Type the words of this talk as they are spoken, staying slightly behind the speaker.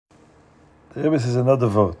The Rebbe says another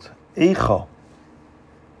word, Eicha.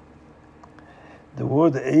 The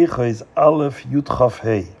word Eicha is Aleph Yud Chaf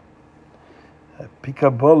Hey.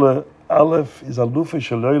 Pikabole, Aleph is Alufa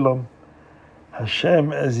Shel Olam.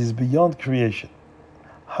 Hashem as is beyond creation,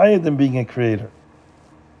 higher than being a creator.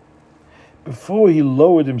 Before he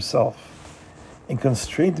lowered himself and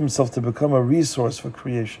constrained himself to become a resource for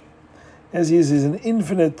creation, as he is an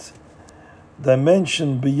infinite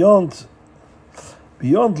dimension beyond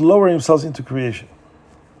lowering himself into creation.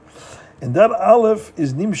 And that Aleph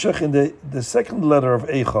is Nimshach in the second letter of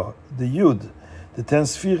Eicha, the Yud, the 10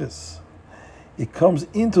 spheres. It comes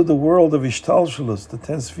into the world of Ishtalshelus. The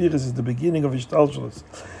 10 spheres is the beginning of Ishtalshelus,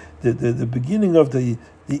 the beginning of the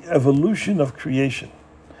evolution of creation,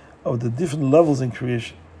 of the different levels in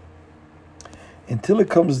creation. Until it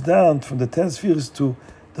comes down from the 10 spheres to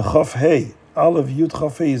the Chaf Hey, Aleph Yud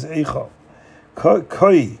Chaf Hey is Eicha.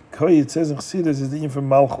 Koi, it says in Chassidus, is the infant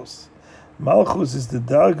Malchus. Malchus is the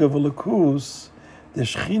Darga of Elokus, the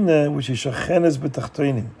Shechina, which is Shechenes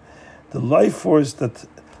B'tachtoinim, the life force that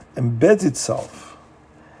embeds itself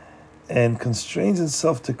and constrains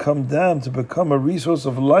itself to come down, to become a resource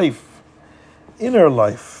of life, inner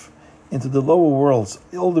life, into the lower worlds,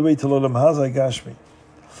 all the way to Olam Hazai Gashmi.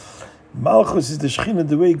 Malchus is the Shechina,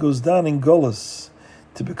 the way it goes down in Golus,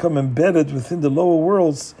 to become embedded within the lower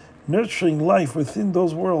worlds, nurturing life within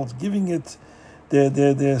those worlds, giving it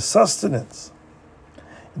their sustenance.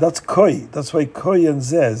 That's Koi. That's why Koi and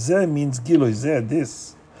Zeh. Zeh means Giloi. Zeh,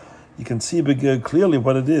 this. You can see clearly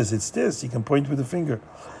what it is. It's this. You can point with a finger.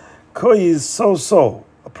 Koi is so,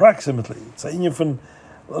 approximately. It's a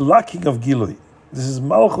lacking of Giloi. This is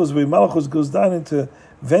Malchus, where Malchus goes down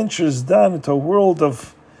ventures down into a world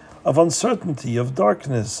of uncertainty, of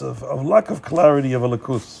darkness, of lack of clarity, of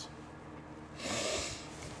Elokus.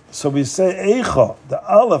 So we say Eicha, the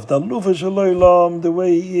Aleph, the Alufa Shel Olam, the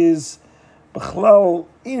way he is B'chlal,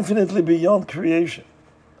 infinitely beyond creation.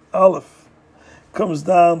 Aleph comes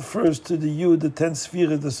down first to the Yud, the 10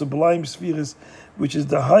 spheres, the sublime spheres, which is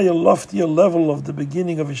the higher, loftier level of the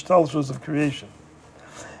beginning of Ishtalshelus of creation.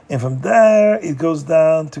 And from there it goes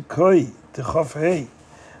down to Koi, to Chaf Hey,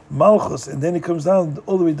 Malchus, and then it comes down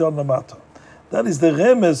all the way down to Mata. That is the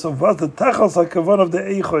remes of what the Tachas HaKavan of the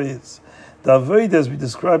Eicha is. The avoid, as we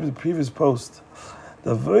described in the previous post,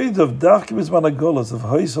 the avoid of Dafke B'zman HaGolos, of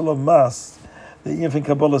Hoysel of Mas, the infant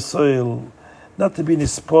Kabbalah soil, not to be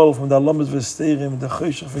nispol from the Alamas Vesterim, the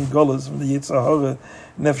Choshech from Golos, from the Yetzer Hara,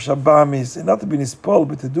 Nefesh Habamis, and not to be nispol,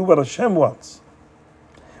 but to do what Hashem wants,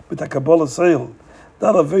 with the Kabbalah soil.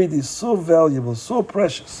 That avoid is so valuable, so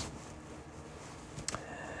precious,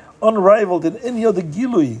 unrivaled in any other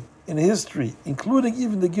Gilui in history, including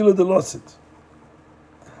even the Gilui de Losit.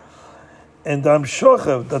 And I'm sure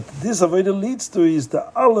that this avodah leads to is the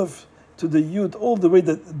Aleph to the Yud, all the way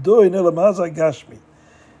that do in Olam Hazai Gashmi,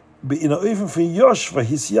 in even for Yoshva,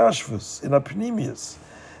 his Yashvus, in Apnimius,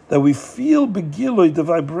 that we feel begiloi the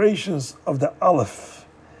vibrations of the Aleph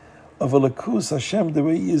of Elokus Hashem, the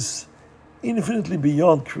way he is infinitely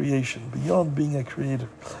beyond creation, beyond being a creator.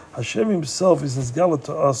 Hashem himself is nisgala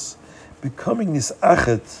to us, becoming this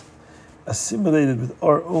achet, assimilated with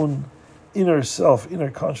our own inner self, inner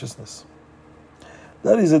consciousness.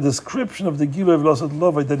 That is a description of the Gilui of Lasat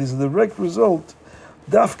Lovai, that is a direct result,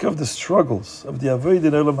 Dafka, of the struggles of the Avoid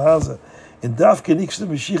in Olam Hazeh, and Dafka Nikshta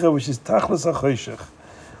Meshicha, which is Tachlis HaChoshech.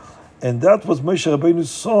 And that was Moshe Rabbeinu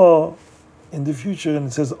saw in the future, and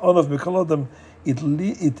it says, On of Mikol Adam, it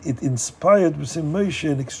inspired within Moshe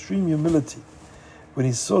an extreme humility when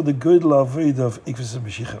he saw the Godel Avoid of Ikvis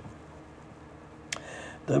Meshicha.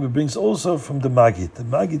 That brings also from the Magid. The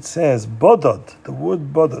Magid says, Bodod, the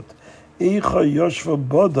word Bodod, Eicha Yoshva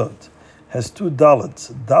Bodod, has two dalets.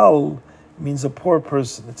 Dal means a poor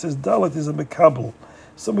person. It says dalet is a mekabel.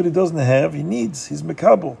 Somebody doesn't have, he needs, he's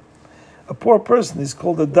mekabel. A poor person is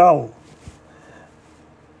called a dal.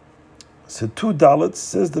 So two dalets,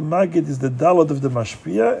 says the Magid, is the dalet of the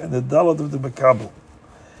mashpia and the dalet of the mekabel.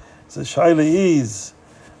 So shaila is,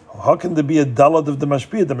 how can there be a dalet of the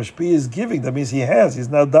mashpia? The mashpia is giving, that means he has, he's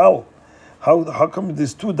now dal. How come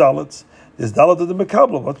there's two dalets? There's dalet of the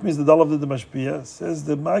mekabel. What means the dalet of the mashpia? Says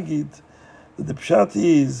the Magid, that the pshat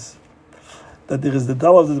is that there is the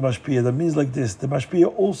dalet of the mashpia. That means like this: the mashpia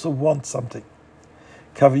also wants something.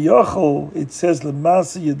 Kaviyachol, it says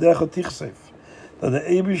lemasa yedecha tichseif, that the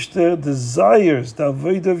Eibishter desires the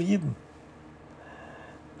avoid of Yidden,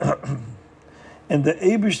 and the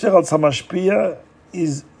Eibishter als hamashpia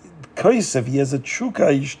is koisev. He has a tshuka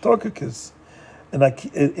yishtokakis in a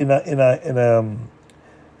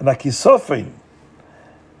kisofin.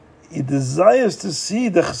 He desires to see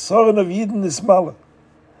the chesaron of Yidden nismala.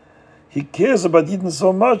 He cares about Yidden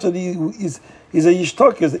so much that he's a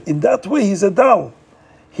yishtok. In that way, he's a dal.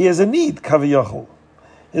 He has a need, kaviyachol.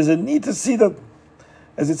 He has a need to see that,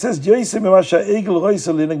 as it says,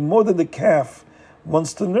 more than the calf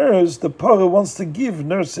wants to nurse, the parah wants to give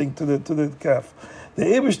nursing to the calf. The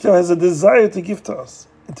Eibishter has a desire to give to us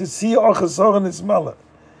and to see our chesar and its mala.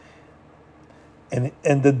 And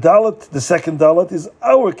the dalet, the second dalet, is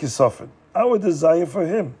our kisofen, our desire for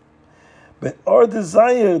him. But our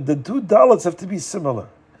desire, the two dalets have to be similar.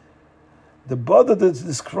 The Bada that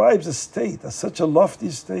describes a state, as such a lofty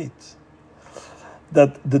state,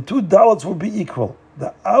 that the two dalets will be equal.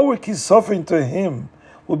 That our kisofen to him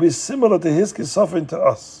will be similar to his kisofen to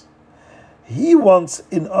us. He wants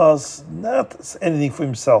in us not anything for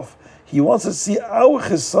himself. He wants to see our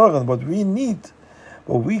chesaron, what we need,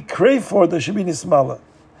 what we crave for, there should be nismala.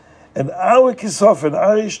 And our kisofen,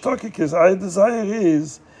 our ishtokikis, our desire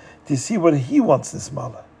is to see what he wants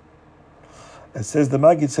nismala. It says, the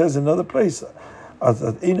Maggid says in another place, a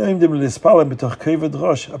person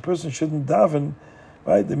shouldn't daven,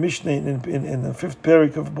 right? The Mishnah in the fifth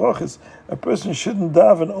parak of Brachas, a person shouldn't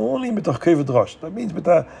daven only mitoch keved rosh. That means with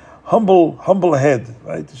a humble head,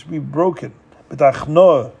 right? It should be broken. With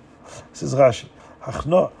achnoah, says Rashi.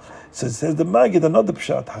 Achnoah. So it says the Maggid, another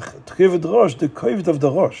pshat. Keved rosh, the keved of the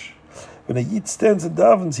rosh. When a yid stands and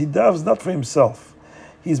davens, he davens not for himself.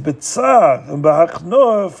 He's betzar and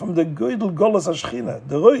ba'achnoah from the goydel golas hashchina,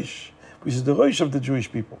 the rosh, which is the rosh of the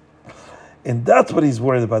Jewish people. And that's what he's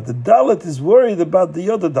worried about. The dalet is worried about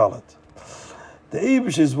the other dalet. The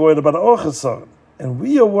Eibush is worried about our chesar, and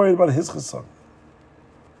we are worried about his chesar.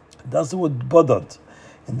 That's the word bodad,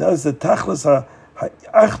 and that is the tachlis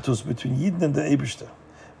ha'achtus between Yidden and the Eibushter.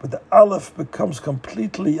 But the aleph becomes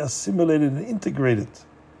completely assimilated and integrated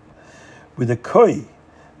with the koi,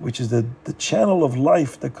 which is the channel of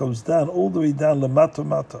life that comes down all the way down lamato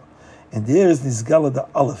mata, and there is nisgala the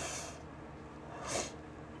aleph.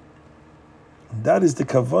 And that is the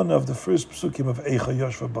kavanah of the first psukim of Eicha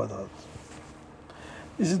Yoshva Badad.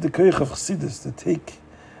 This is the koich of Chassidus, to take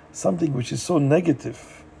something which is so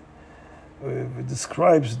negative, it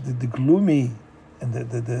describes the gloomy and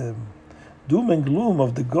the doom and gloom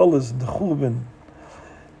of the Golas and the Churban,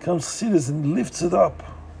 comes Chassidus and lifts it up.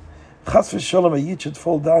 Chas v'shalom, a yid should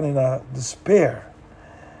fall down in a despair,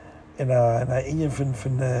 in a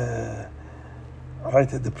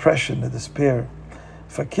depression, a despair.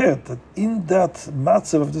 Verkehrt, that in that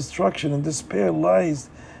matzav of destruction and despair lies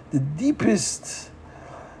the deepest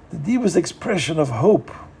expression of hope,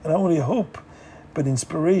 and not only hope, but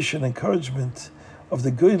inspiration, encouragement of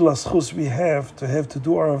the goydel aschus we have to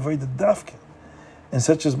do our avodah dafke, and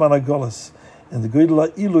such as managolas, and the goydel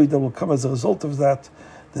ilui that will come as a result of that,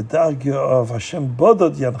 the dargya of Hashem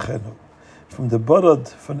Bodad Yanchenu, from the Bodad,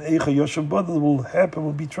 from Eicha Yoshev Bodad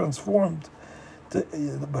will be transformed to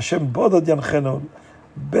Hashem Bodad Yanchenu,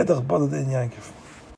 Bedach Bodad En Yankiv.